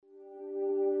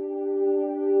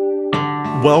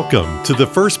Welcome to the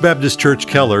First Baptist Church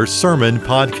Keller Sermon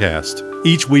Podcast.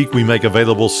 Each week we make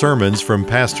available sermons from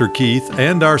Pastor Keith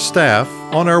and our staff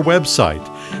on our website,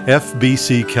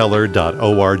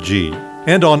 fbckeller.org.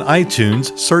 And on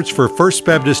iTunes, search for First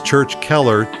Baptist Church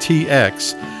Keller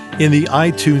TX in the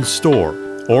iTunes Store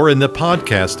or in the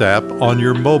podcast app on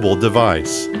your mobile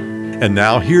device. And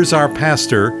now here's our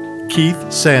pastor,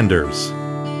 Keith Sanders.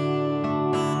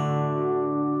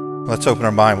 Let's open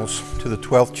our Bibles to the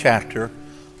 12th chapter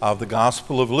of the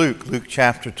Gospel of Luke. Luke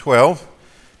chapter 12,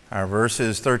 our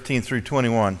verses 13 through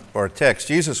 21 for our text.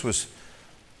 Jesus was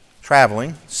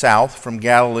traveling south from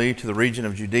Galilee to the region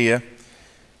of Judea.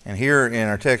 And here in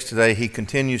our text today, he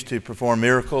continues to perform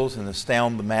miracles and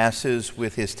astound the masses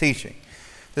with his teaching.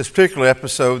 This particular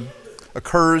episode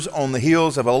occurs on the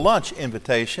heels of a lunch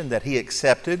invitation that he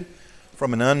accepted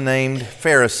from an unnamed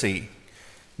Pharisee.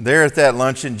 There at that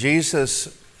luncheon,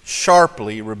 Jesus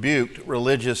sharply rebuked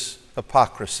religious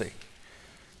hypocrisy.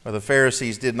 Well, the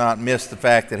Pharisees did not miss the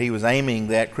fact that he was aiming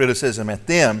that criticism at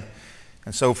them.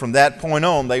 And so from that point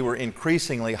on, they were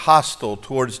increasingly hostile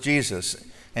towards Jesus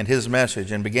and his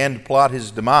message and began to plot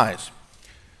his demise.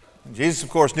 Jesus, of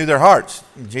course, knew their hearts.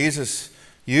 Jesus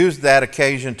used that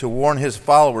occasion to warn his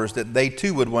followers that they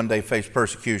too would one day face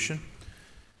persecution.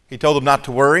 He told them not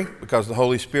to worry because the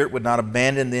Holy Spirit would not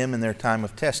abandon them in their time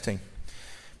of testing.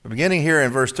 But beginning here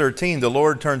in verse 13, the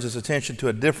Lord turns his attention to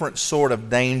a different sort of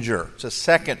danger. It's a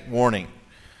second warning.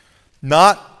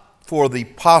 Not for the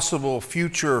possible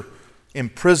future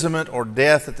imprisonment or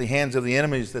death at the hands of the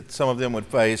enemies that some of them would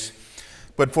face,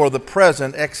 but for the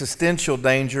present existential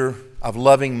danger of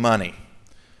loving money.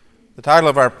 The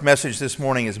title of our message this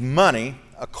morning is Money,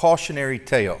 a Cautionary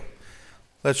Tale.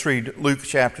 Let's read Luke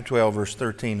chapter 12, verse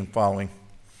 13 and following.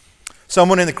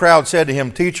 Someone in the crowd said to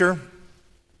him, "Teacher,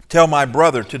 tell my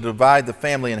brother to divide the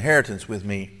family inheritance with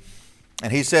me."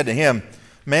 And he said to him,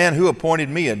 "Man, who appointed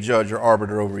me a judge or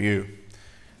arbiter over you?"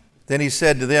 Then he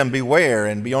said to them, "Beware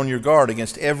and be on your guard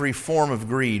against every form of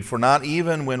greed, for not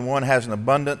even when one has an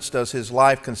abundance does his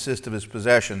life consist of his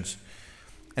possessions."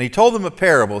 And he told them a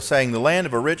parable, saying, "The land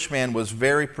of a rich man was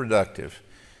very productive.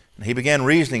 And he began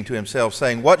reasoning to himself,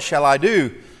 saying, 'What shall I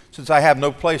do, since I have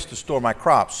no place to store my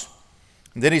crops?'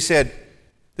 And then he said,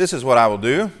 'This is what I will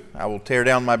do. I will tear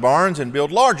down my barns and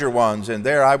build larger ones, and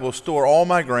there I will store all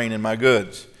my grain and my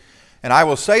goods. And I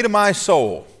will say to my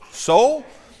soul, Soul,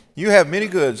 you have many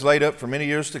goods laid up for many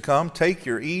years to come. Take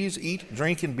your ease, eat,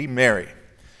 drink, and be merry.'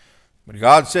 But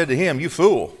God said to him, 'You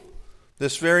fool,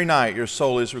 this very night your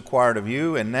soul is required of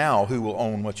you, and now who will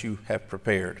own what you have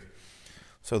prepared?'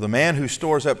 So the man who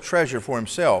stores up treasure for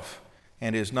himself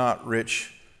and is not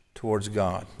rich towards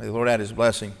God." May the Lord add his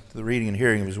blessing to the reading and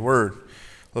hearing of his word.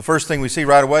 The first thing we see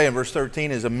right away in verse 13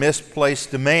 is a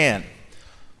misplaced demand.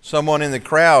 Someone in the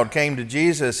crowd came to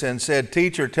Jesus and said,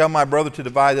 "Teacher, tell my brother to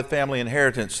divide the family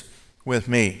inheritance with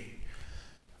me."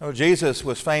 Oh, Jesus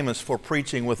was famous for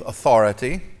preaching with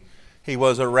authority. He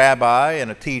was a rabbi and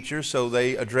a teacher, so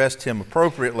they addressed him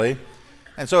appropriately.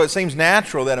 And so it seems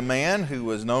natural that a man who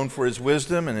was known for his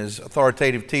wisdom and his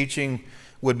authoritative teaching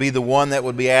would be the one that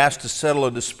would be asked to settle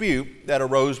a dispute that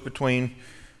arose between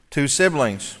two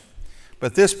siblings.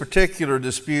 But this particular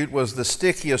dispute was the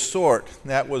stickiest sort.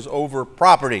 That was over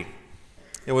property.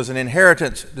 It was an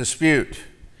inheritance dispute.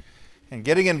 And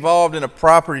getting involved in a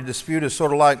property dispute is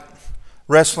sort of like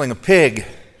wrestling a pig.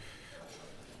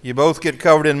 You both get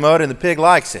covered in mud and the pig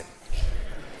likes it.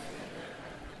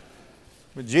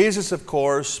 But Jesus, of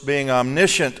course, being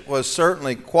omniscient, was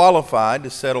certainly qualified to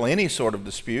settle any sort of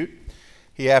dispute.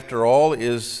 He, after all,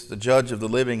 is the judge of the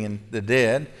living and the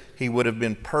dead. He would have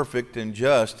been perfect and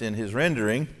just in his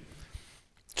rendering.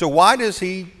 So why does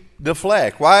he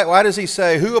deflect? Why does he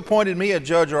say, "Who appointed me a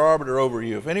judge or arbiter over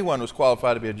you?" If anyone was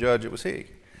qualified to be a judge, it was he.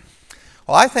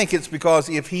 Well, I think it's because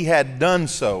if he had done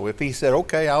so, if he said,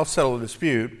 "Okay, I'll settle the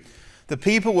dispute," the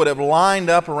people would have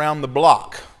lined up around the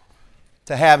block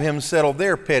to have him settle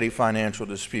their petty financial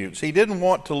disputes. He didn't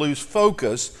want to lose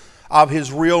focus of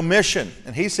his real mission.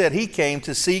 And he said he came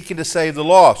to seek and to save the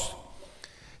lost.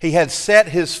 He had set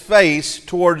his face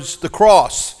towards the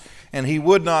cross, and he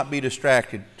would not be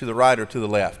distracted to the right or to the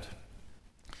left.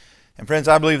 And friends,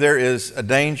 I believe there is a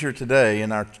danger today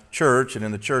in our church and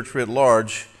in the church writ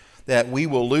large that we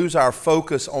will lose our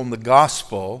focus on the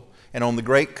gospel and on the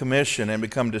Great Commission and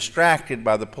become distracted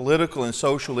by the political and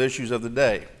social issues of the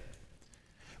day,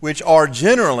 which are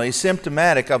generally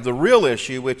symptomatic of the real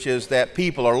issue, which is that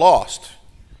people are lost.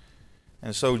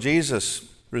 And so Jesus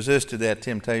resisted that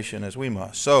temptation as we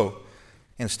must. So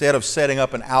instead of setting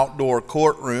up an outdoor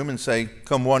courtroom and say,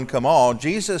 "Come one, come all,"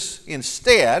 Jesus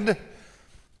instead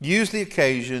used the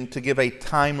occasion to give a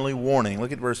timely warning.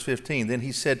 Look at verse 15. Then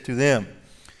he said to them,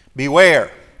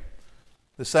 beware.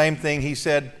 The same thing he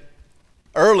said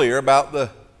earlier about the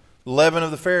leaven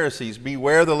of the Pharisees.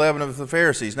 Beware the leaven of the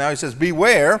Pharisees. Now he says,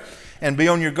 beware and be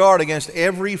on your guard against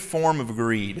every form of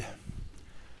greed.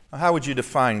 Now, how would you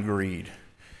define greed?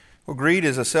 Well, greed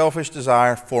is a selfish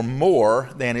desire for more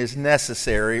than is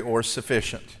necessary or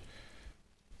sufficient.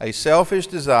 A selfish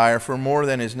desire for more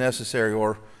than is necessary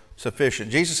or sufficient.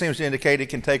 Jesus seems to indicate it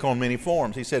can take on many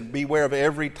forms. He said, beware of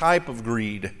every type of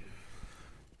greed.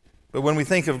 But when we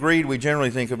think of greed, we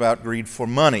generally think about greed for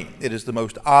money. It is the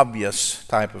most obvious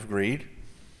type of greed.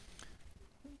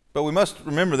 But we must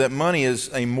remember that money is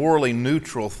a morally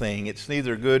neutral thing. It's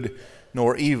neither good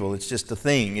nor evil. It's just a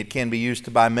thing. It can be used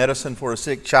to buy medicine for a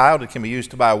sick child. It can be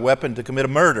used to buy a weapon to commit a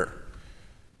murder.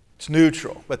 It's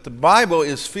neutral. But the Bible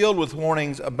is filled with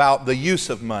warnings about the use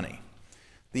of money,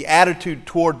 the attitude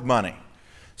toward money,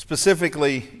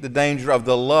 specifically the danger of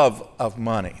the love of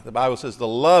money. The Bible says the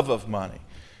love of money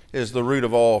is the root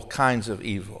of all kinds of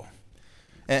evil.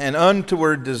 An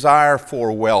untoward desire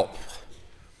for wealth.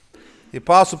 The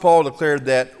Apostle Paul declared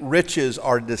that riches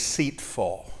are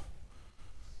deceitful.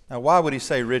 Now, why would he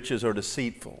say riches are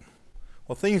deceitful?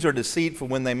 Well, things are deceitful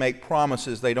when they make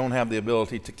promises they don't have the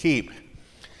ability to keep.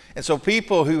 And so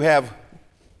people who have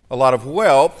a lot of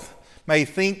wealth may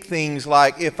think things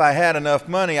like, if I had enough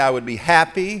money, I would be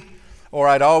happy, or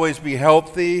I'd always be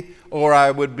healthy, or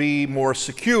I would be more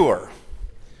secure.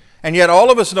 And yet all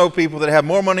of us know people that have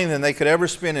more money than they could ever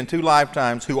spend in 2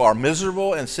 lifetimes who are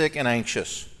miserable and sick and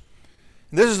anxious.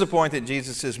 And this is the point that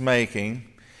Jesus is making.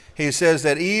 He says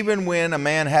that even when a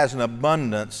man has an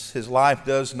abundance, his life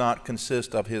does not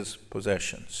consist of his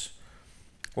possessions.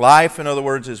 Life, in other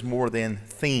words, is more than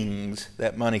things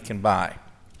that money can buy.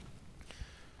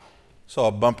 Saw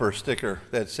a bumper sticker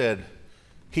that said,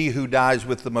 "He who dies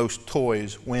with the most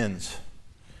toys wins."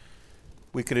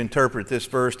 We could interpret this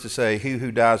verse to say, he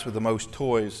who dies with the most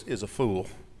toys is a fool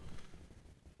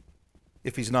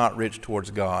if he's not rich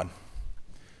towards God.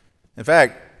 In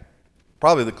fact,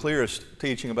 probably the clearest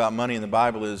teaching about money in the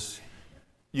Bible is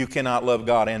you cannot love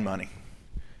God and money.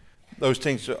 Those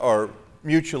things are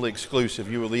mutually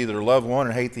exclusive. You will either love one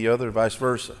or hate the other, or vice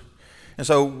versa. And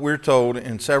so we're told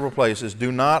in several places,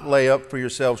 do not lay up for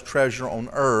yourselves treasure on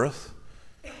earth,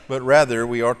 but rather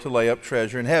we are to lay up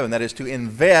treasure in heaven. That is to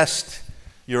invest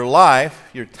your life,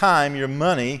 your time, your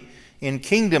money in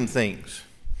kingdom things.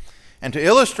 And to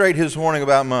illustrate his warning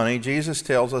about money, Jesus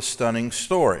tells a stunning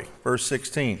story. Verse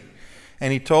 16,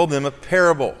 and he told them a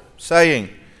parable, saying,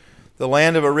 the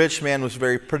land of a rich man was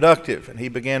very productive, and he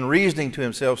began reasoning to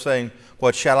himself, saying,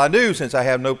 what shall I do, since I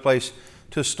have no place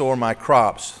to store my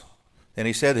crops? Then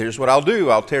he said, here's what I'll do.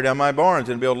 I'll tear down my barns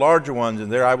and build larger ones,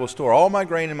 and there I will store all my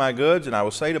grain and my goods, and I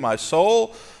will say to my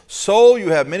soul, soul, you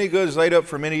have many goods laid up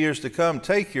for many years to come.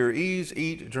 Take your ease,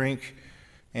 eat, drink,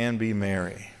 and be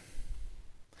merry.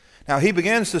 Now, he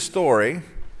begins the story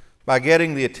by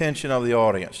getting the attention of the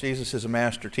audience. Jesus is a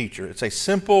master teacher. It's a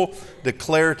simple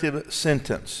declarative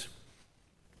sentence.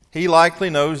 He likely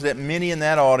knows that many in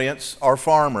that audience are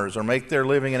farmers or make their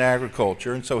living in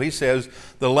agriculture. And so he says,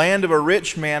 the land of a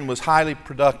rich man was highly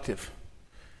productive.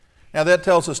 Now that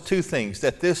tells us 2 things,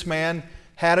 that this man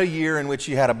had a year in which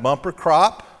he had a bumper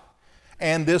crop,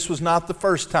 and this was not the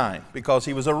first time, because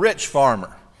he was a rich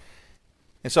farmer.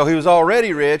 And so he was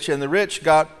already rich, and the rich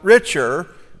got richer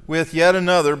with yet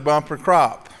another bumper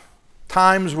crop.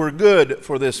 Times were good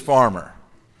for this farmer.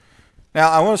 Now,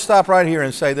 I want to stop right here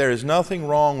and say there is nothing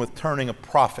wrong with turning a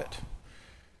profit.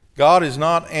 God is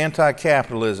not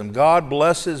anti-capitalism. God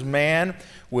blesses man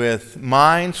with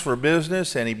minds for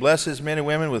business, and he blesses men and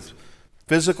women with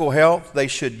physical health. They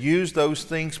should use those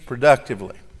things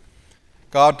productively.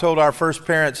 God told our first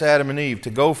parents, Adam and Eve, to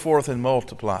go forth and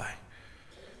multiply.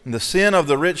 And the sin of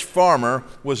the rich farmer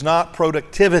was not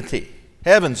productivity.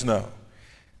 Heavens no.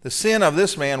 The sin of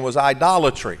this man was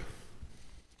idolatry.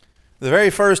 The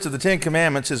very first of the 10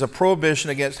 Commandments is a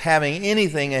prohibition against having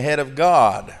anything ahead of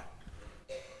God.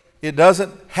 It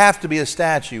doesn't have to be a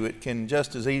statue. It can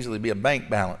just as easily be a bank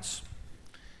balance.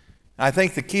 I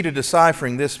think the key to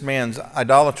deciphering this man's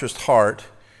idolatrous heart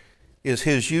is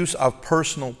his use of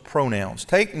personal pronouns.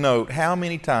 Take note how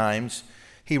many times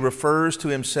he refers to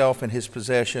himself and his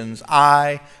possessions,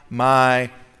 I, my,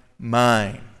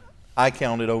 mine. I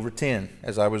counted over 10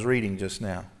 as I was reading just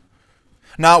now.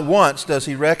 Not once does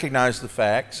he recognize the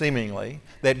fact, seemingly,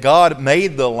 that God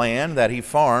made the land that he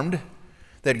farmed,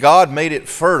 that God made it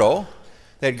fertile,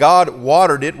 that God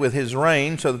watered it with his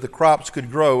rain so that the crops could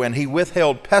grow, and he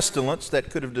withheld pestilence that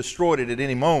could have destroyed it at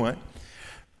any moment.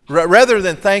 Rather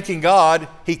than thanking God,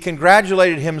 he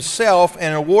congratulated himself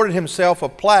and awarded himself a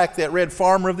plaque that read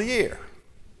Farmer of the Year.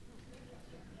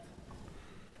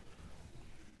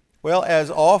 Well, as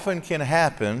often can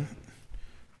happen,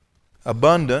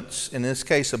 abundance, in this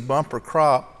case a bumper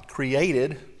crop,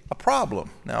 created a problem.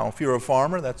 Now, if you're a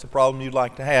farmer, that's a problem you'd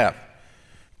like to have.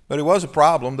 But it was a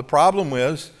problem. The problem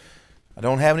was, I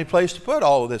don't have any place to put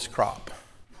all of this crop.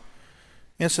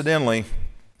 Incidentally,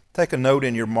 take a note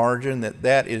in your margin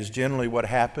that is generally what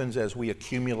happens as we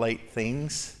accumulate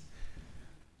things.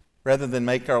 Rather than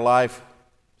make our life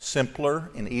simpler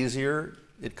and easier,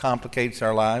 it complicates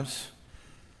our lives.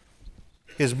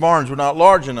 His barns were not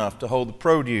large enough to hold the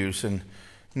produce, and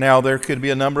now there could be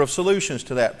a number of solutions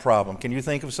to that problem. Can you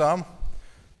think of some?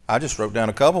 I just wrote down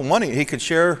a couple. One, he could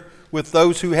share with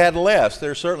those who had less.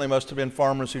 There certainly must have been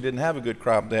farmers who didn't have a good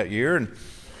crop that year. And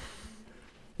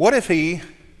what if he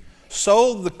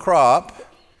sold the crop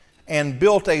and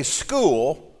built a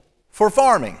school for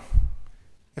farming?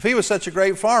 If he was such a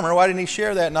great farmer, why didn't he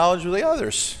share that knowledge with the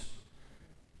others?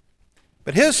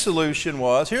 But his solution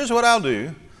was, here's what I'll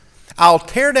do. I'll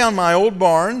tear down my old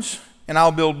barns, and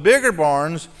I'll build bigger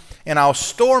barns, and I'll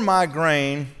store my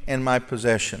grain and my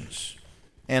possessions,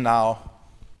 and I'll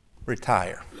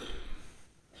retire.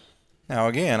 Now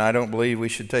again, I don't believe we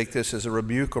should take this as a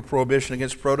rebuke or prohibition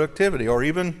against productivity or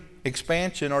even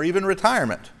expansion or even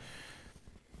retirement.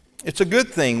 It's a good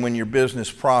thing when your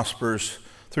business prospers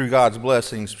through God's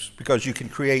blessings because you can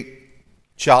create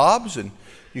jobs and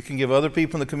you can give other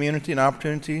people in the community an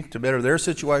opportunity to better their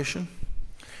situation.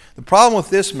 The problem with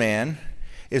this man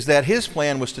is that his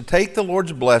plan was to take the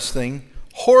Lord's blessing,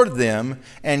 hoard them,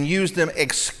 and use them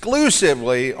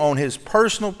exclusively on his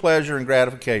personal pleasure and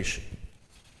gratification.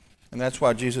 And that's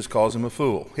why Jesus calls him a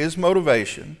fool. His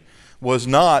motivation was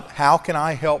not, how can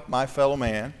I help my fellow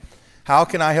man? How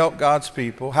can I help God's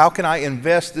people? How can I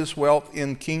invest this wealth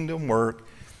in kingdom work?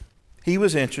 He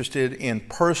was interested in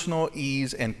personal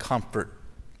ease and comfort.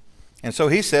 And so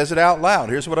he says it out loud.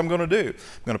 Here's what I'm going to do.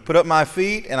 I'm going to put up my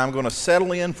feet and I'm going to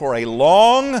settle in for a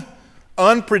long,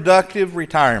 unproductive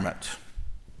retirement.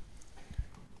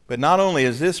 But not only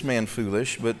is this man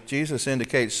foolish, but Jesus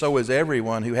indicates so is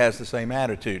everyone who has the same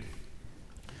attitude.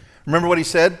 Remember what he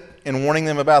said in warning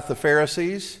them about the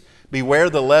Pharisees? Beware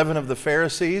the leaven of the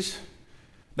Pharisees.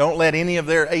 Don't let any of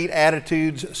their 8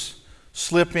 attitudes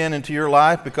slip into your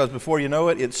life, because before you know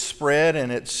it, it's spread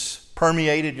and it's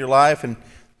permeated your life, and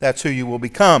that's who you will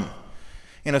become.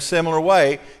 In a similar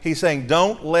way, he's saying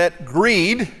don't let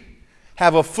greed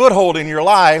have a foothold in your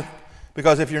life,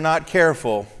 because if you're not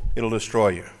careful, it'll destroy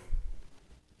you.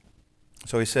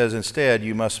 So he says instead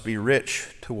you must be rich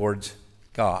towards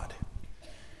God,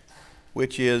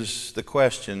 which is the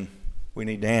question we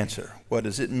need to answer. What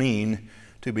does it mean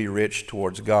to be rich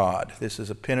towards God? This is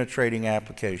a penetrating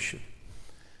application.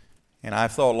 And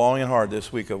I've thought long and hard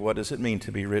this week of what does it mean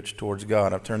to be rich towards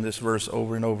God. I've turned this verse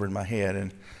over and over in my head,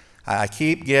 and I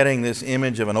keep getting this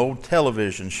image of an old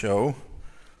television show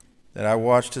that I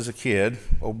watched as a kid,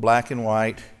 old black and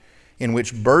white, in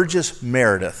which Burgess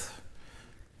Meredith,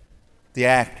 the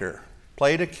actor,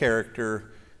 played a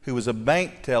character who was a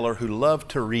bank teller who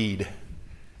loved to read.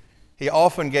 He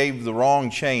often gave the wrong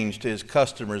change to his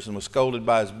customers and was scolded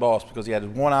by his boss because he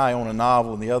had one eye on a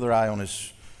novel and the other eye on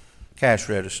his cash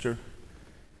register.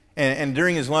 And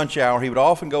during his lunch hour, he would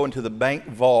often go into the bank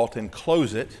vault and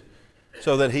close it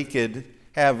so that he could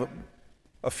have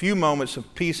a few moments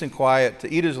of peace and quiet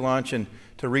to eat his lunch and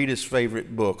to read his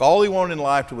favorite book. All he wanted in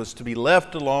life was to be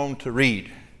left alone to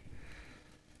read.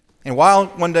 And while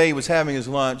one day he was having his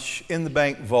lunch in the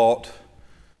bank vault,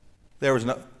 there was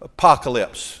an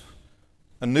apocalypse.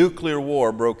 A nuclear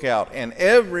war broke out, and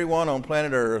everyone on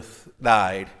planet Earth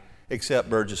died except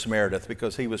Burgess Meredith,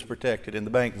 because he was protected in the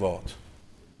bank vault.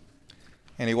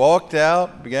 And he walked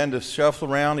out, began to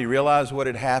shuffle around. He realized what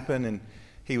had happened, and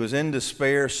he was in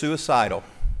despair, suicidal.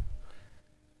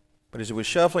 But as he was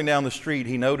shuffling down the street,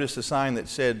 he noticed a sign that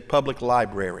said Public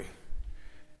Library.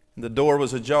 The door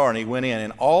was ajar, and he went in,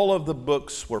 and all of the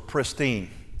books were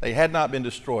pristine. They had not been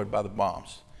destroyed by the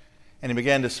bombs. And he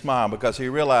began to smile because he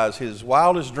realized his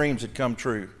wildest dreams had come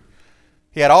true.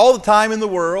 He had all the time in the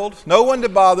world, no one to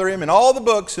bother him, and all the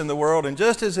books in the world. And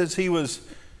just as he was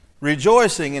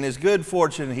rejoicing in his good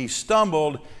fortune, he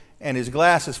stumbled, and his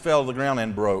glasses fell to the ground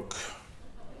and broke.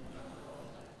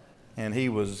 And he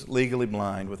was legally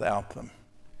blind without them.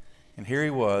 And here he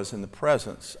was in the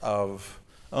presence of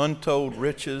untold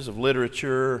riches of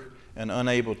literature and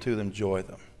unable to enjoy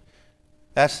them.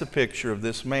 That's the picture of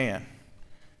this man.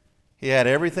 He had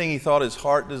everything he thought his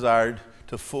heart desired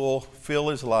to fulfill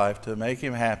his life, to make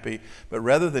him happy. But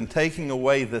rather than taking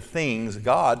away the things,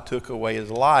 God took away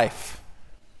his life.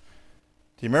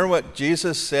 Do you remember what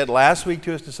Jesus said last week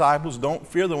to his disciples? Don't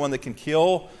fear the one that can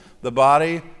kill the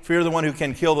body. Fear the one who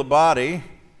can kill the body.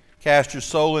 Cast your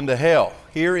soul into hell.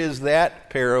 Here is that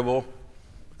parable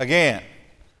again.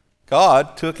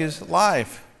 God took his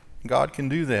life. God can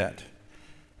do that.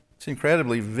 It's an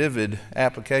incredibly vivid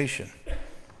application.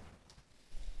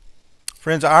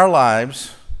 Friends, our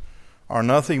lives are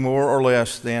nothing more or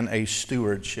less than a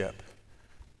stewardship.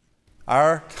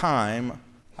 Our time,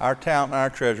 our talent, and our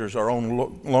treasures are on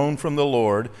loan from the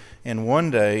Lord, and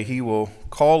one day he will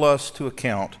call us to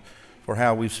account for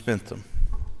how we've spent them.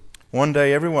 One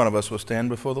day every one of us will stand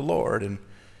before the Lord and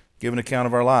give an account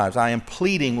of our lives. I am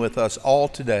pleading with us all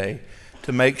today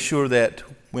to make sure that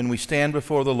when we stand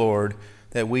before the Lord,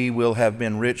 that we will have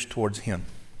been rich towards him.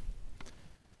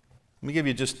 Let me give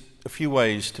you just a few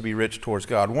ways to be rich towards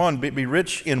God. One, be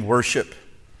rich in worship.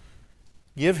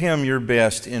 Give him your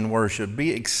best in worship.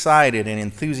 Be excited and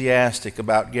enthusiastic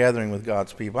about gathering with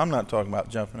God's people. I'm not talking about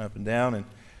jumping up and down and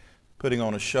putting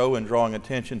on a show and drawing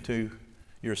attention to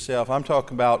yourself. I'm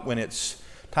talking about when it's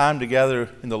time to gather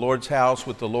in the Lord's house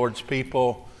with the Lord's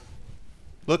people.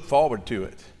 Look forward to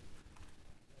it.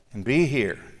 And be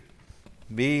here.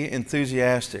 Be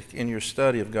enthusiastic in your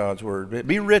study of God's Word.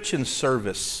 Be rich in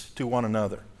service to one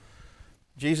another.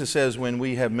 Jesus says when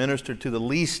we have ministered to the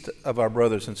least of our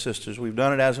brothers and sisters, we've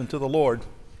done it as unto the Lord.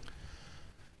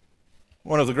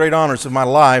 One of the great honors of my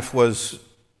life was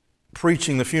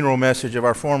preaching the funeral message of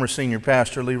our former senior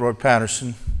pastor, Leroy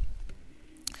Patterson.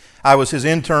 I was his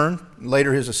intern,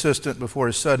 later his assistant before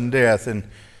his sudden death, and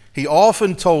he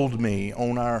often told me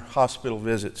on our hospital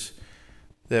visits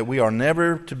that we are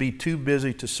never to be too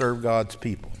busy to serve God's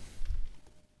people.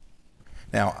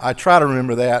 Now, I try to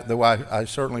remember that, though I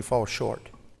certainly fall short.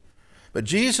 But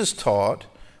Jesus taught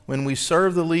when we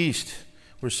serve the least,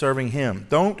 we're serving him.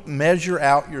 Don't measure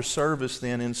out your service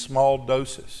then in small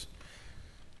doses.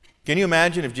 Can you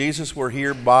imagine if Jesus were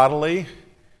here bodily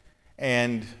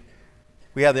and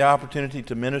we had the opportunity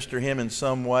to minister him in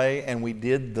some way and we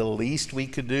did the least we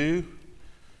could do?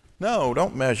 No,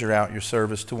 don't measure out your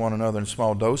service to one another in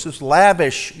small doses.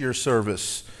 Lavish your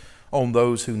service on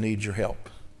those who need your help.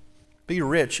 Be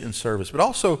rich in service, but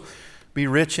also be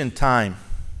rich in time.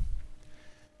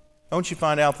 Don't you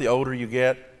find out the older you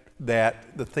get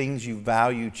that the things you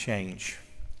value change?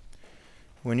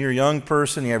 When you're a young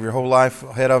person, you have your whole life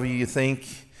ahead of you, you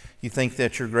think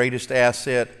that your greatest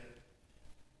asset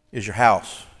is your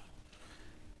house.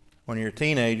 When you're a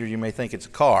teenager, you may think it's a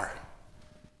car.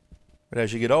 But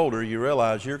as you get older, you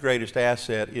realize your greatest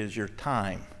asset is your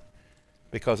time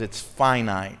because it's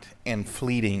finite and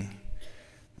fleeting.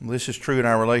 This is true in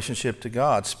our relationship to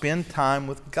God. Spend time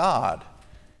with God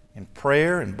in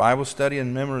prayer and Bible study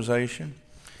and memorization.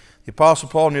 The Apostle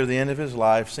Paul, near the end of his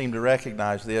life, seemed to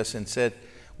recognize this and said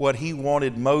what he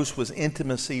wanted most was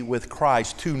intimacy with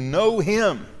Christ, to know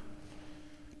him,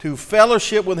 to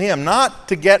fellowship with him, not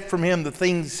to get from him the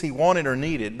things he wanted or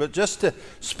needed, but just to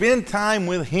spend time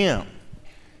with him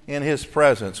in his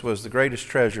presence was the greatest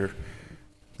treasure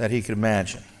that he could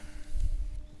imagine.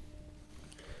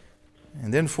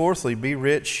 And then fourthly, be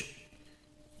rich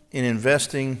in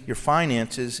investing your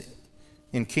finances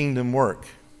in kingdom work.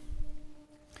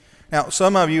 Now,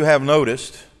 some of you have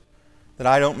noticed that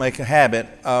I don't make a habit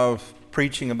of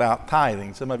preaching about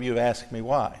tithing. Some of you have asked me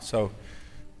why. So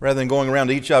rather than going around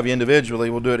to each of you individually,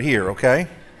 we'll do it here, okay?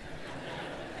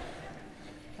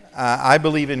 I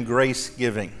believe in grace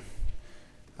giving.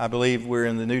 I believe we're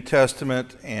in the New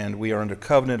Testament and we are under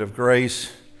covenant of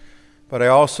grace. But I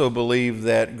also believe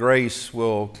that grace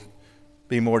will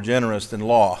be more generous than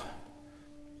law.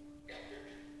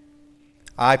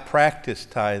 I practice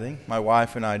tithing. My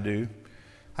wife and I do.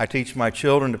 I teach my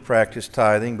children to practice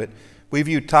tithing, but we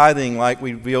view tithing like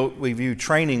we view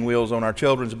training wheels on our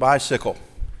children's bicycle.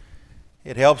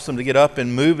 It helps them to get up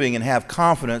and moving and have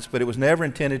confidence, but it was never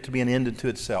intended to be an end unto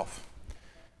itself.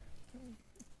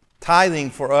 Tithing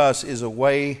for us is a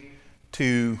way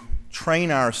to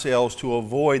train ourselves to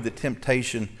avoid the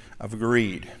temptation of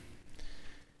greed.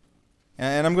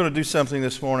 And I'm going to do something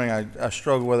this morning I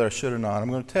struggle whether I should or not. I'm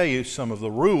going to tell you some of the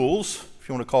rules, if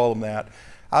you want to call them that.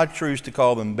 I choose to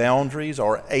call them boundaries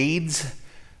or aids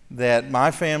that my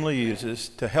family uses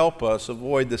to help us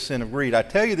avoid the sin of greed. I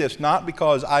tell you this not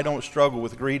because I don't struggle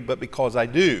with greed, but because I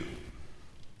do.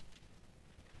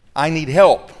 I need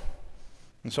help.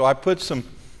 And so I put some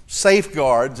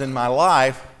safeguards in my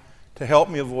life to help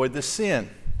me avoid this sin.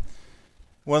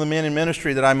 One of the men in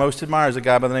ministry that I most admire is a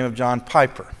guy by the name of John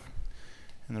Piper.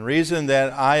 And the reason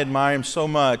that I admire him so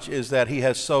much is that he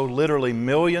has sold literally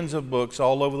millions of books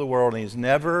all over the world, and he's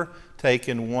never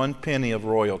taken one penny of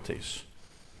royalties.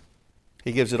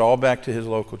 He gives it all back to his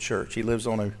local church. He lives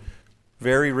on a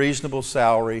very reasonable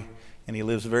salary, and he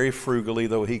lives very frugally,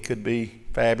 though he could be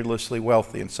fabulously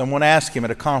wealthy. And someone asked him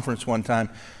at a conference one time,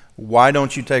 "Why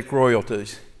don't you take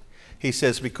royalties?" He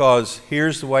says, "Because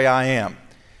here's the way I am.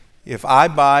 If I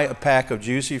buy a pack of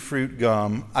Juicy Fruit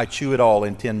gum, I chew it all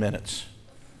in 10 minutes.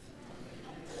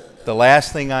 The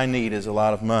last thing I need is a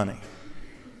lot of money."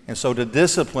 And so to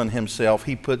discipline himself,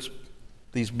 he puts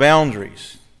these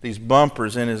boundaries, these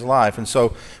bumpers in his life. And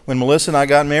so when Melissa and I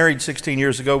got married 16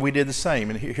 years ago, we did the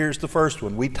same. And here's the first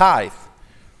one. We tithe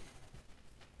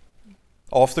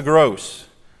off the gross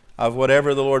of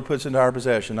whatever the Lord puts into our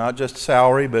possession, not just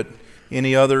salary, but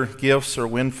any other gifts or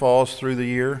windfalls through the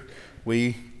year.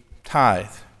 We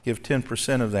tithe, give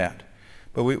 10% of that.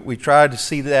 But we try to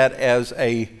see that as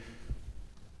a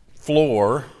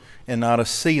floor and not a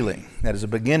ceiling. That is a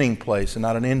beginning place and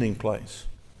not an ending place.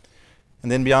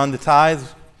 And then beyond the tithe,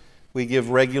 we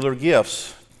give regular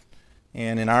gifts.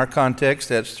 And in our context,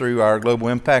 that's through our Global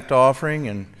Impact offering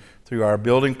and through our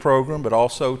building program, but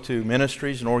also to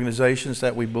ministries and organizations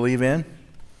that we believe in.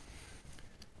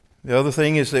 The other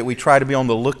thing is that we try to be on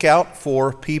the lookout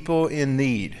for people in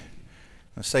need.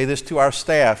 I say this to our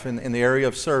staff in the area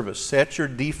of service. Set your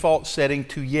default setting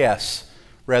to yes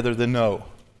rather than no.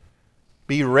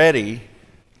 Be ready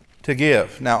to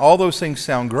give. Now, all those things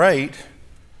sound great,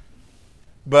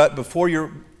 but before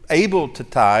you're able to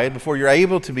tithe, before you're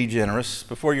able to be generous,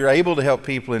 before you're able to help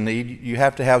people in need, you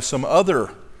have to have some other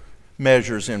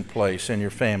measures in place in your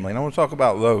family. And I want to talk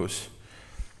about those.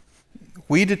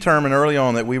 We determined early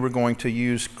on that we were going to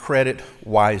use credit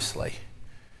wisely.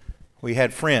 We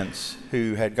had friends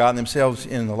who had gotten themselves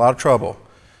in a lot of trouble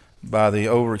by the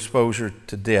overexposure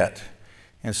to debt.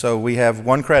 And so we have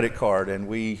one credit card, and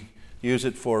we use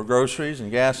it for groceries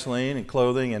and gasoline and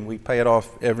clothing, and we pay it off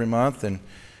every month and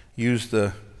use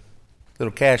the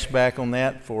little cash back on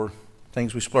that for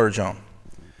things we splurge on.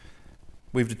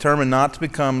 We've determined not to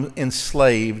become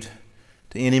enslaved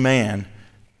to any man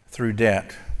through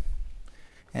debt.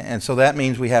 And so that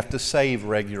means we have to save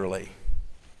regularly.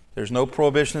 There's no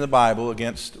prohibition in the Bible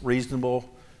against reasonable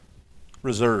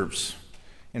reserves.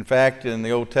 In fact, in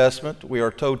the Old Testament, we are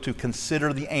told to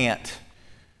consider the ant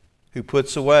who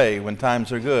puts away when times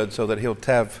are good so that he'll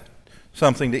have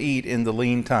something to eat in the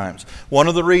lean times. One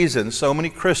of the reasons so many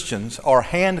Christians are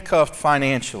handcuffed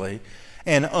financially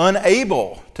and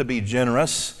unable to be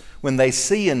generous when they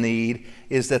see a need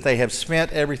is that they have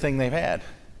spent everything they've had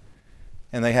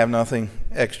and they have nothing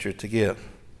extra to give.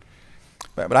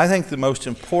 But I think the most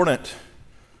important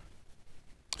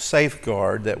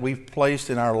safeguard that we've placed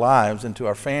in our lives and to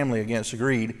our family against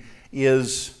greed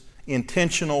is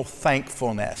intentional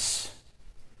thankfulness.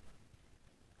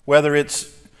 Whether it's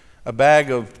a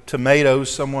bag of tomatoes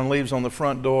someone leaves on the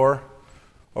front door,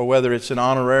 or whether it's an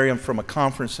honorarium from a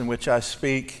conference in which I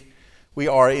speak, we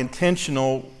are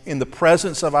intentional in the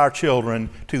presence of our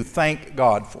children to thank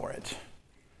God for it.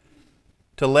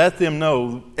 To let them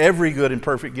know every good and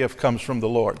perfect gift comes from the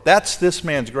Lord. That's this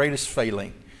man's greatest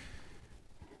failing.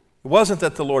 It wasn't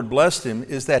that the Lord blessed him,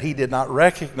 it's that he did not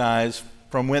recognize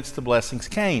from whence the blessings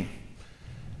came.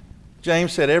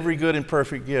 James said, every good and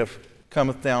perfect gift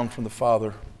cometh down from the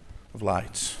Father of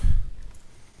lights.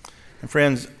 And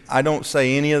friends, I don't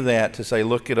say any of that to say,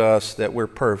 look at us, that we're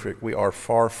perfect. We are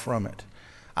far from it.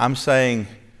 I'm saying,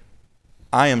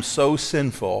 I am so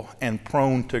sinful and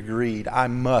prone to greed, I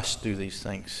must do these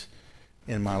things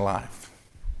in my life.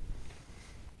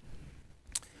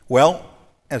 Well,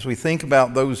 as we think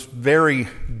about those very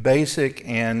basic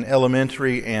and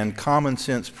elementary and common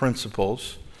sense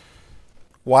principles,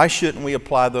 why shouldn't we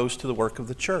apply those to the work of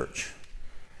the church?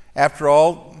 After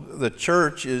all, the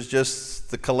church is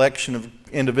just the collection of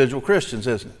individual Christians,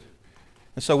 isn't it?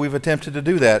 And so we've attempted to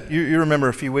do that. You remember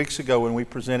a few weeks ago when we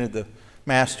presented the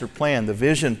master plan, the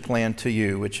vision plan to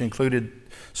you, which included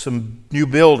some new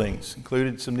buildings,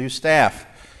 included some new staff.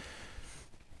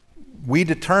 We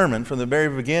determined from the very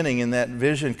beginning in that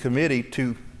vision committee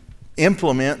to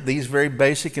implement these very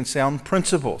basic and sound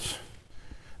principles.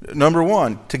 Number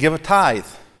one, to give a tithe.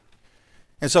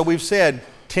 And so we've said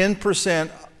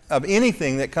 10% of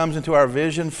anything that comes into our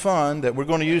vision fund that we're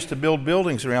going to use to build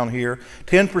buildings around here,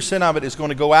 10% of it is going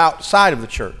to go outside of the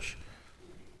church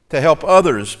to help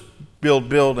others build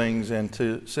buildings and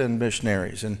to send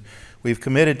missionaries. And we've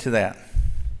committed to that.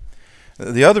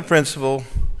 The other principle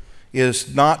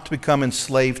is not to become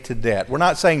enslaved to debt. We're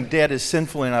not saying debt is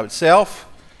sinful in and of itself,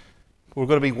 We're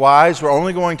going to be wise. We're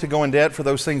only going to go in debt for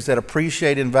those things that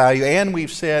appreciate in value. And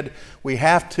we've said we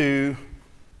have to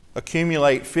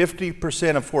accumulate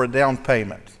 50% for a down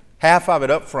payment, half of it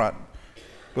up front,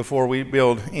 before we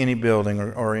build any building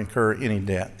or incur any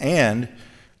debt. And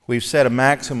we've set a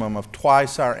maximum of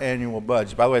twice our annual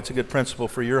budget. By the way, it's a good principle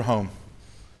for your home.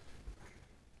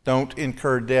 Don't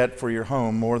incur debt for your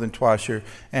home more than twice your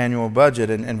annual budget.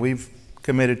 And we've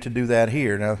committed to do that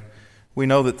here. Now, we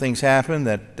know that things happen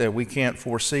that we can't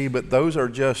foresee, but those are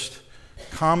just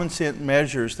common sense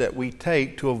measures that we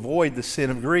take to avoid the sin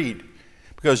of greed.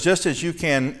 Because just as you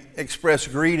can express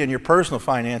greed in your personal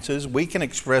finances, we can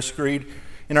express greed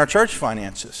in our church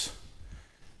finances.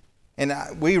 And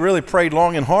we really prayed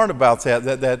long and hard about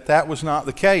that was not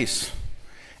the case.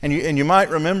 And you might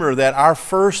remember that our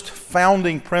first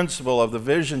founding principle of the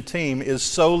Vision team is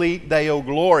Soli Deo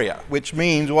Gloria, which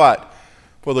means what?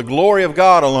 For the glory of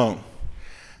God alone.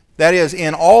 That is,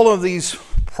 in all of these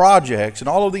projects and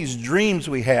all of these dreams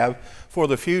we have for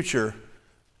the future,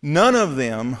 none of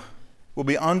them will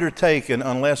be undertaken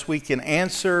unless we can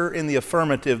answer in the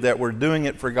affirmative that we're doing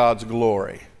it for God's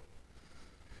glory.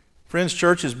 Friends,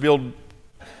 churches build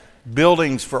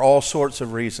buildings for all sorts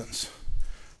of reasons.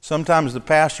 Sometimes the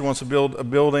pastor wants to build a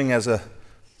building as a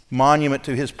monument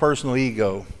to his personal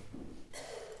ego.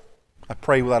 I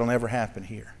pray that'll never happen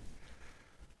here.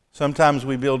 Sometimes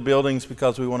we build buildings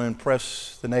because we want to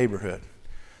impress the neighborhood.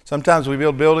 Sometimes we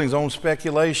build buildings on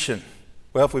speculation.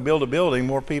 Well, if we build a building,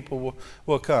 more people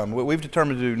will come. We've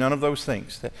determined to do none of those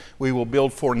things. That we will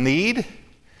build for need,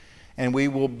 and we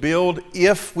will build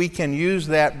if we can use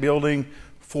that building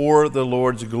for the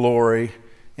Lord's glory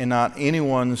and not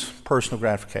anyone's personal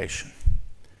gratification.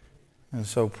 And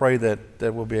so pray that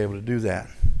we'll be able to do that.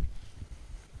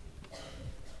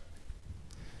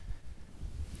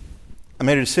 I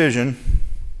made a decision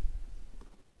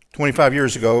 25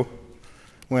 years ago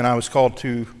when I was called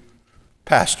to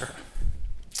pastor.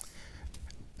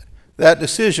 That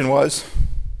decision was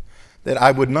that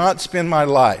I would not spend my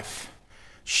life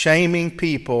shaming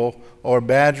people or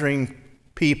badgering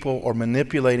people or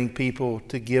manipulating people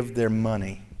to give their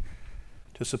money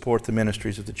to support the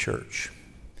ministries of the church.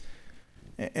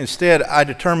 Instead, I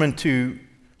determined to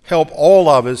help all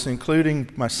of us,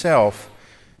 including myself,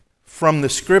 from the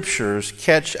Scriptures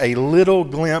catch a little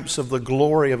glimpse of the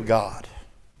glory of God,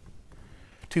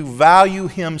 to value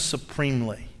Him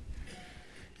supremely.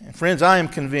 And friends, I am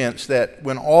convinced that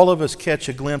when all of us catch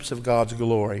a glimpse of God's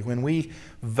glory, when we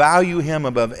value Him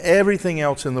above everything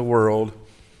else in the world,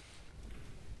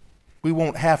 we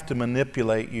won't have to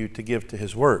manipulate you to give to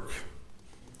His work.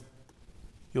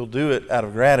 You'll do it out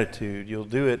of gratitude. You'll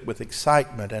do it with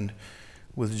excitement and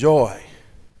with joy.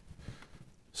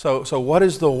 So what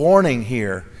is the warning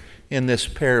here in this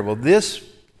parable? This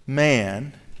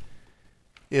man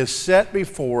is set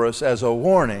before us as a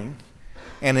warning,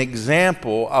 an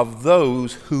example of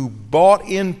those who bought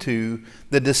into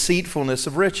the deceitfulness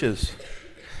of riches.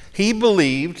 He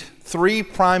believed three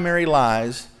primary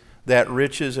lies that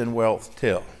riches and wealth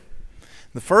tell.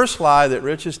 The first lie that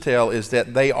riches tell is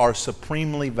that they are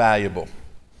supremely valuable,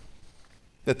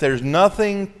 that there's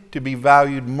nothing to be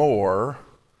valued more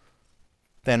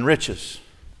than riches,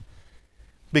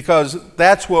 because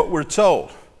that's what we're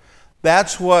told.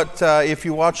 That's what, if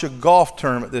you watch a golf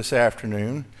tournament this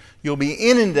afternoon, you'll be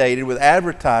inundated with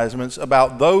advertisements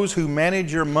about those who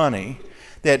manage your money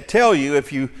that tell you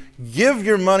if you give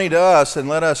your money to us and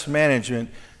let us manage it,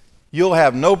 you'll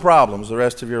have no problems the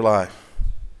rest of your life.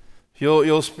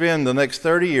 You'll spend the next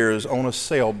 30 years on a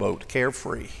sailboat,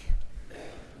 carefree.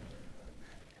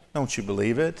 Don't you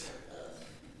believe it?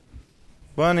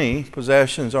 Money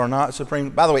possessions are not supreme.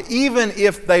 By the way, even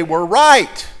if they were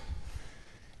right,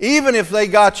 even if they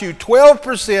got you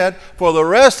 12% for the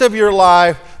rest of your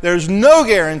life, there's no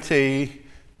guarantee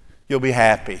you'll be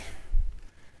happy.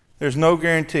 There's no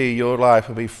guarantee your life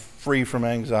will be free from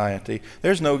anxiety.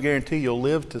 There's no guarantee you'll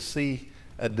live to see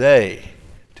a day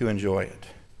to enjoy it.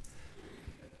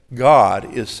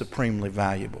 God is supremely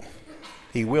valuable.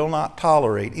 He will not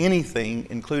tolerate anything,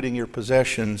 including your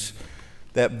possessions,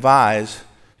 that vies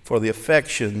for the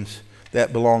affections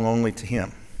that belong only to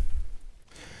Him.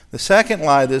 The second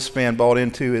lie this man bought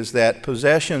into is that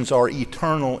possessions are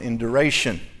eternal in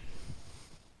duration.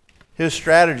 His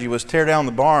strategy was tear down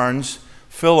the barns,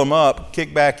 fill them up,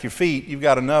 kick back your feet. You've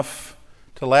got enough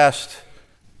to last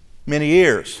many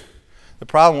years. The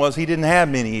problem was he didn't have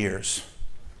many years.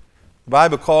 The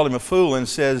Bible called him a fool and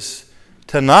says,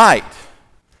 tonight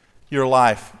your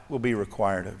life will be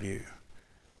required of you.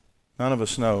 None of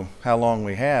us know how long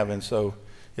we have, and so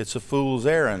it's a fool's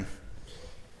errand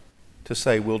to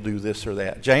say we'll do this or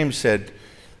that. James said,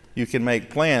 You can make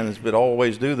plans, but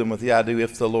always do them with the idea,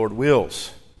 if the Lord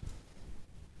wills.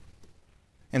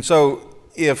 And so,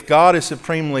 if God is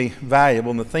supremely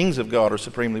valuable, and the things of God are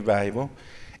supremely valuable,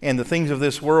 and the things of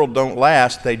this world don't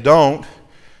last, they don't.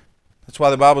 That's why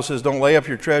the Bible says, don't lay up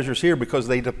your treasures here, because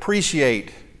they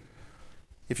depreciate.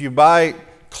 If you buy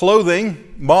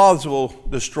clothing, moths will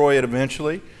destroy it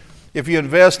eventually. If you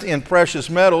invest in precious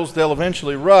metals, they'll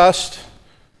eventually rust.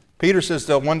 Peter says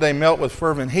they'll one day melt with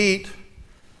fervent heat.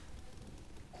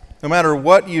 No matter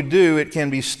what you do, it can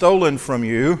be stolen from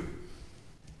you.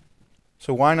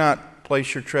 So why not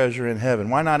place your treasure in heaven?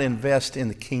 Why not invest in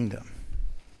the kingdom?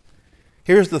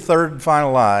 Here's the third and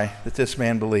final lie that this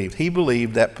man believed. He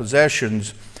believed that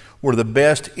possessions were the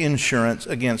best insurance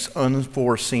against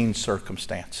unforeseen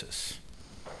circumstances.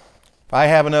 If I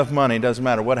have enough money, it doesn't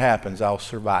matter what happens, I'll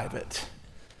survive it.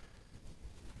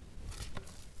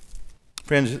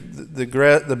 Friends,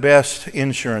 the best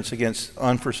insurance against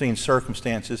unforeseen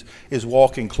circumstances is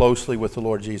walking closely with the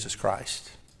Lord Jesus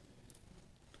Christ.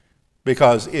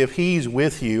 Because if He's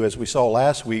with you, as we saw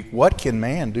last week, what can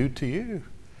man do to you?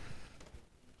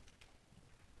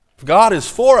 If God is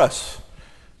for us,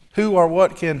 who or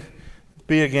what can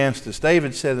be against us?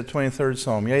 David said in the 23rd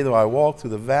Psalm, yea, though I walk through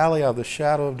the valley of the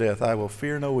shadow of death, I will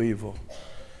fear no evil.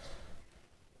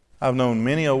 I've known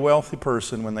many a wealthy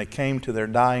person, when they came to their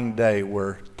dying day,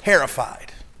 were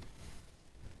terrified,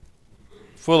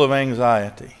 full of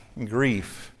anxiety and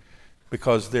grief,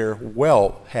 because their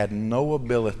wealth had no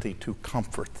ability to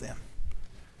comfort them.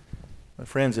 But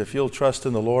friends, if you'll trust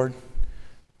in the Lord,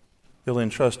 you'll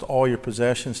entrust all your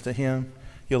possessions to Him.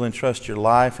 You'll entrust your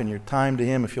life and your time to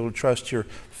Him. If you'll entrust your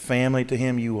family to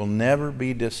Him, you will never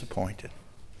be disappointed.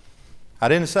 I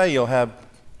didn't say you'll have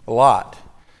a lot.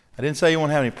 I didn't say you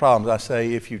won't have any problems. I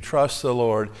say if you trust the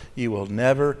Lord, you will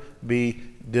never be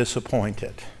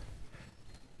disappointed.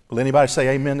 Will anybody say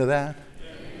amen to that?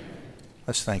 Amen.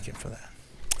 Let's thank Him for that.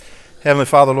 Heavenly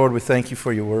Father, Lord, we thank You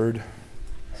for Your word.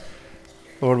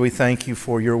 Lord, we thank You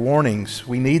for Your warnings.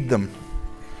 We need them.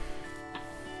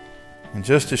 And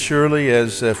just as surely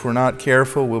as if we're not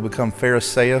careful, we'll become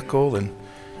pharisaical and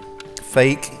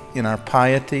fake in our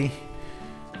piety,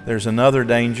 there's another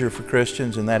danger for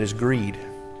Christians, and that is greed.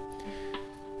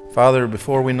 Father,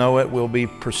 before we know it, we'll be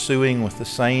pursuing with the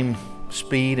same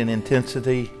speed and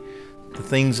intensity the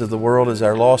things of the world as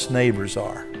our lost neighbors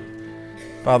are.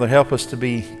 Father, help us to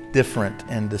be different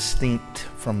and distinct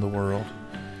from the world.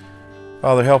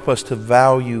 Father, help us to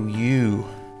value You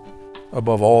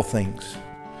above all things.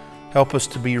 Help us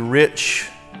to be rich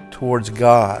towards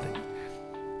God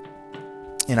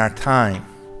in our time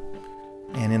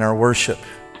and in our worship,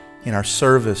 in our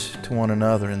service to one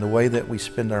another, in the way that we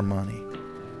spend our money.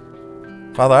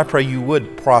 Father, I pray You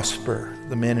would prosper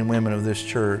the men and women of this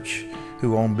church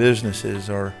who own businesses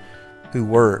or who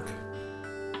work.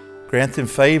 Grant them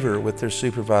favor with their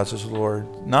supervisors,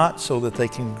 Lord, not so that they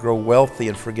can grow wealthy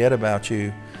and forget about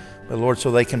You, but Lord,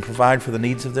 so they can provide for the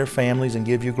needs of their families and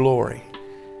give You glory.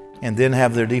 And then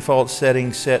have their default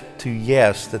setting set to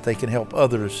yes, that they can help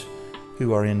others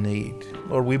who are in need.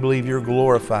 Lord, we believe You're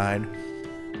glorified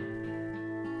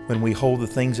when we hold the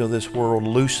things of this world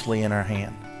loosely in our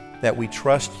hand, that we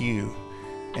trust You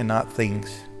and not things.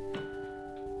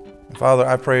 And Father,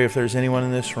 I pray if there's anyone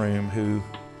in this room who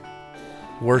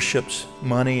worships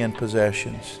money and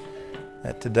possessions,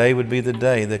 that today would be the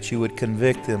day that You would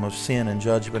convict them of sin and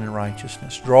judgment and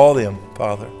righteousness. Draw them,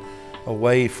 Father,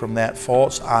 away from that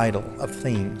false idol of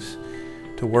things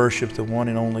to worship the one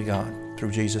and only God through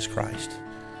Jesus Christ.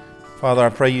 Father, I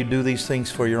pray You do these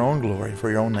things for Your own glory, for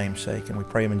Your own name's sake, and we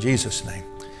pray them in Jesus' name.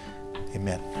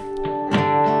 Amen.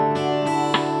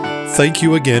 Thank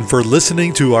you again for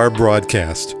listening to our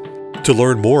broadcast. To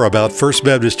learn more about First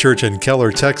Baptist Church in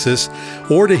Keller, Texas,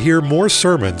 or to hear more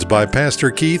sermons by Pastor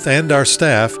Keith and our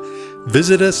staff,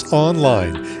 visit us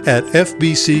online at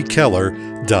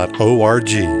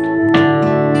fbckeller.org.